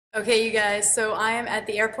Okay, you guys, so I am at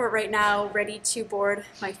the airport right now, ready to board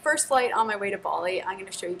my first flight on my way to Bali. I'm going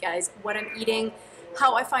to show you guys what I'm eating,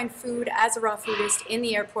 how I find food as a raw foodist in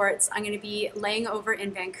the airports. I'm going to be laying over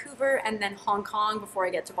in Vancouver and then Hong Kong before I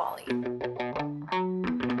get to Bali.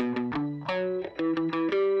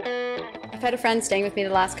 I've had a friend staying with me the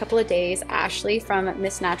last couple of days, Ashley from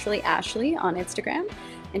Miss Naturally Ashley on Instagram,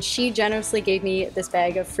 and she generously gave me this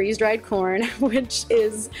bag of freeze-dried corn, which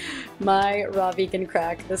is my raw vegan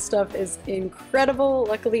crack. This stuff is incredible.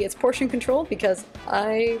 Luckily, it's portion controlled because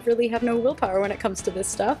I really have no willpower when it comes to this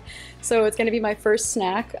stuff. So it's gonna be my first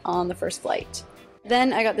snack on the first flight.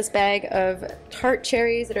 Then I got this bag of tart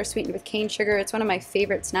cherries that are sweetened with cane sugar. It's one of my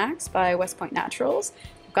favorite snacks by West Point Naturals.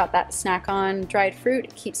 I've got that snack on dried fruit.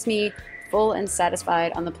 It keeps me full and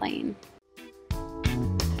satisfied on the plane.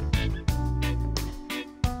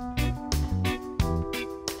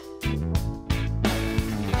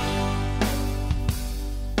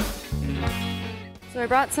 So I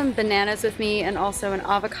brought some bananas with me and also an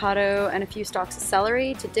avocado and a few stalks of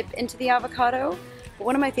celery to dip into the avocado. But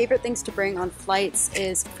one of my favorite things to bring on flights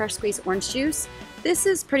is fresh squeezed orange juice. This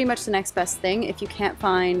is pretty much the next best thing if you can't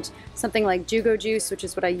find something like Jugo juice, which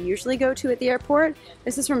is what I usually go to at the airport.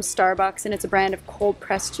 This is from Starbucks and it's a brand of cold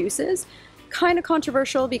pressed juices. Kind of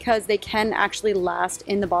controversial because they can actually last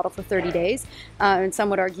in the bottle for 30 days. And some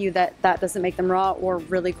would argue that that doesn't make them raw or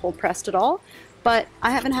really cold pressed at all. But I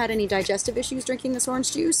haven't had any digestive issues drinking this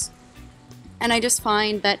orange juice. And I just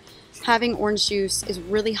find that having orange juice is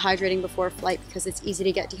really hydrating before a flight because it's easy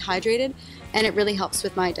to get dehydrated and it really helps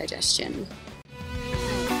with my digestion.